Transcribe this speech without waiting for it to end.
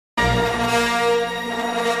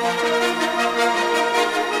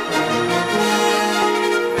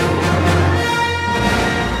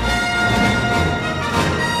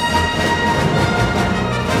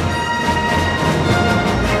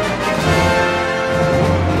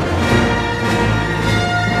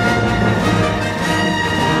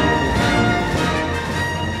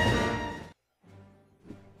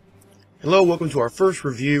Hello, welcome to our first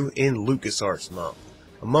review in LucasArts month.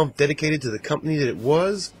 A month dedicated to the company that it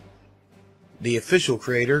was the official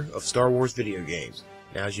creator of Star Wars video games.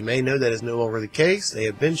 Now, as you may know, that is no longer the case. They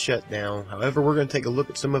have been shut down. However, we're going to take a look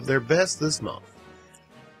at some of their best this month.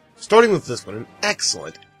 Starting with this one, an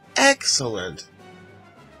excellent,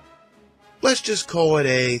 let's just call it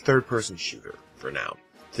a third-person shooter for now.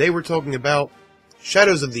 Today we're talking about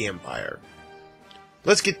Shadows of the Empire.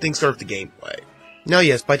 Let's get things started with the gameplay. Now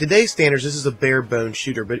yes, by today's standards this is a bare-bones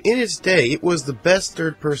shooter, but in its day it was the best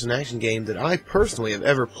third-person action game that I personally have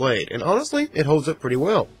ever played, and honestly, it holds up pretty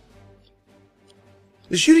well.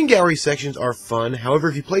 The shooting gallery sections are fun, however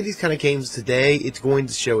if you play these kind of games today, it's going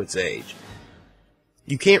to show its age.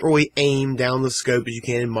 You can't really aim down the scope as you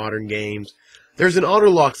can in modern games. There's an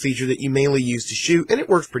auto-lock feature that you mainly use to shoot, and it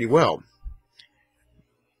works pretty well.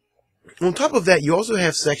 On top of that, you also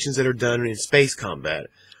have sections that are done in space combat.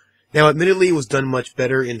 Now, admittedly, it was done much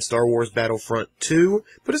better in Star Wars Battlefront 2,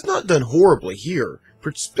 but it's not done horribly here,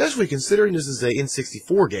 especially considering this is a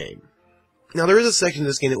N64 game. Now, there is a section in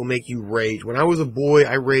this game that will make you rage. When I was a boy,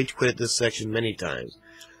 I rage quit at this section many times.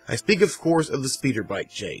 I speak, of course, of the speeder bike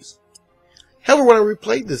chase. However, when I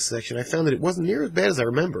replayed this section, I found that it wasn't near as bad as I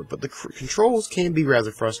remember, but the controls can be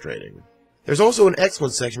rather frustrating. There's also an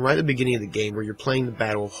excellent section right at the beginning of the game where you're playing the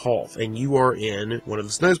Battle of Hoth, and you are in one of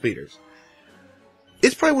the snowspeeders.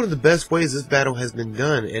 It's probably one of the best ways this battle has been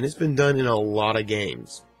done, and it's been done in a lot of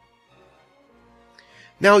games.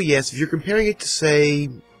 Now yes, if you're comparing it to, say,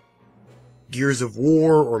 Gears of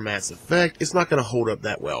War or Mass Effect, it's not going to hold up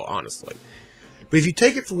that well, honestly. But if you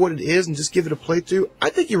take it for what it is and just give it a playthrough, I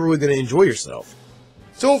think you're really going to enjoy yourself.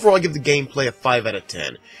 So overall, I give the gameplay a 5 out of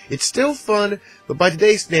 10. It's still fun, but by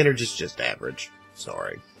today's standards, it's just average.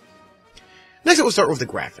 Sorry. Next up, we'll start with the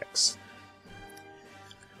graphics.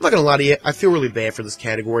 I'm not gonna lie to you, I feel really bad for this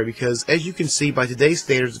category because, as you can see, by today's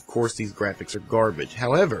standards, of course, these graphics are garbage.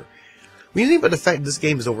 However, when you think about the fact that this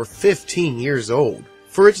game is over 15 years old,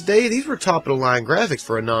 for its day, these were top-of-the-line graphics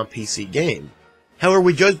for a non-PC game. However,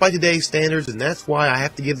 we judge by today's standards, and that's why I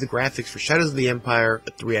have to give the graphics for Shadows of the Empire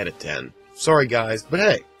a 3 out of 10. Sorry guys, but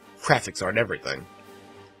hey, graphics aren't everything.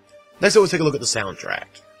 Next up, we'll take a look at the soundtrack.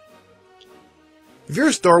 If you're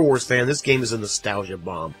a Star Wars fan, this game is a nostalgia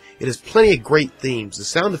bomb. It has plenty of great themes, the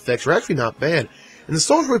sound effects are actually not bad, and the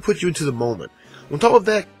songs really put you into the moment. On top of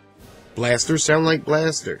that, blasters sound like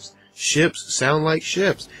blasters. Ships sound like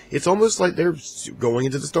ships. It's almost like they're going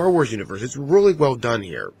into the Star Wars universe. It's really well done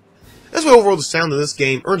here. That's why overall the sound of this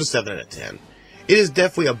game earns a 7 out of 10. It is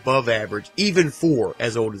definitely above average, even for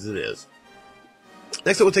as old as it is.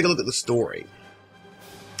 Next up, we'll take a look at the story.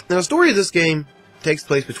 Now, the story of this game takes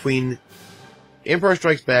place between Empire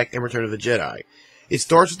Strikes Back and Return of the Jedi. It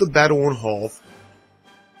starts with the battle on Hoth,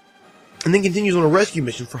 and then continues on a rescue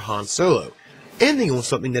mission for Han Solo, ending on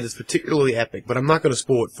something that is particularly epic, but I'm not going to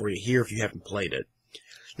spoil it for you here if you haven't played it.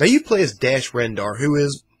 Now, you play as Dash Rendar, who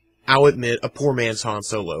is, I'll admit, a poor man's Han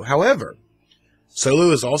Solo. However, Solo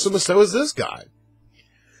is awesome, and so is this guy.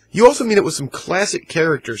 You also meet up with some classic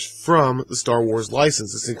characters from the Star Wars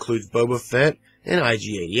license. This includes Boba Fett and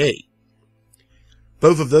IG-88.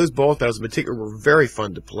 Both of those boss battles in particular were very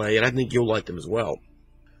fun to play, and I think you'll like them as well.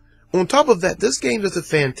 On top of that, this game does a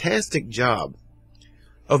fantastic job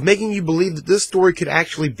of making you believe that this story could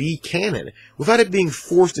actually be canon, without it being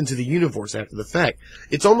forced into the universe after the fact.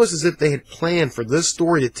 It's almost as if they had planned for this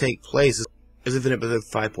story to take place as if in episode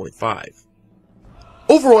 5.5.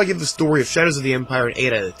 Overall, I give the story of Shadows of the Empire an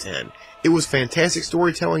 8 out of 10. It was fantastic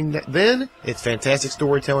storytelling then, it's fantastic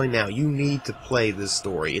storytelling now. You need to play this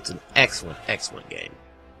story. It's an excellent, excellent game.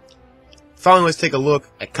 Finally, let's take a look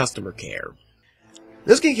at customer care.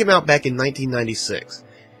 This game came out back in 1996.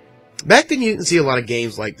 Back then, you didn't see a lot of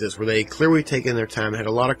games like this, where they clearly taken their time and had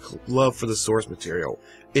a lot of love for the source material.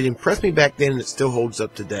 It impressed me back then, and it still holds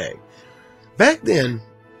up today. Back then,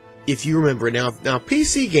 if you remember, now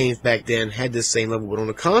PC games back then had this same level, but on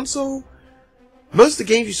a console, most of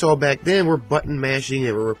the games you saw back then were button mashing,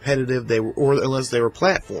 they were repetitive, or unless they were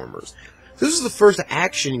platformers. This is the first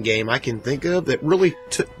action game I can think of that really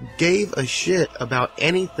gave a shit about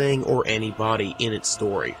anything or anybody in its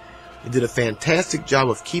story. It did a fantastic job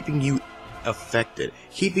of keeping you affected,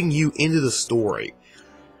 keeping you into the story.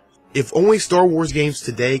 If only Star Wars games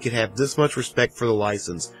today could have this much respect for the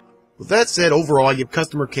license. With that said, overall I give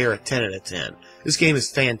customer care a 10 out of 10. This game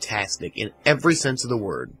is fantastic in every sense of the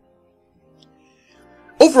word.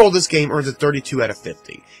 Overall, this game earns a 32 out of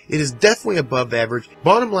 50. It is definitely above average.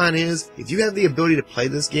 Bottom line is, if you have the ability to play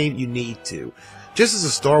this game, you need to. Just as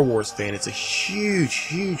a Star Wars fan, it's a huge,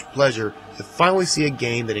 huge pleasure to finally see a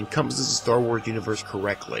game that encompasses the Star Wars universe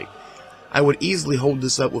correctly. I would easily hold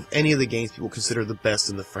this up with any of the games people consider the best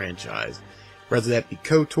in the franchise. Whether that be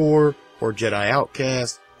KOTOR, or Jedi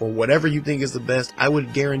Outcast, or whatever you think is the best, I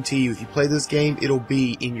would guarantee you if you play this game, it'll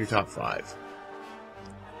be in your top 5.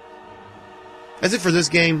 That's it for this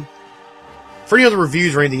game. For any other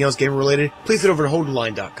reviews or anything else game related, please head over to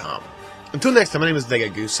HoldenLine.com. Until next time, my name is Vega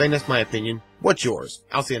Goose, saying that's my opinion. What's yours?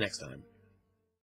 I'll see you next time.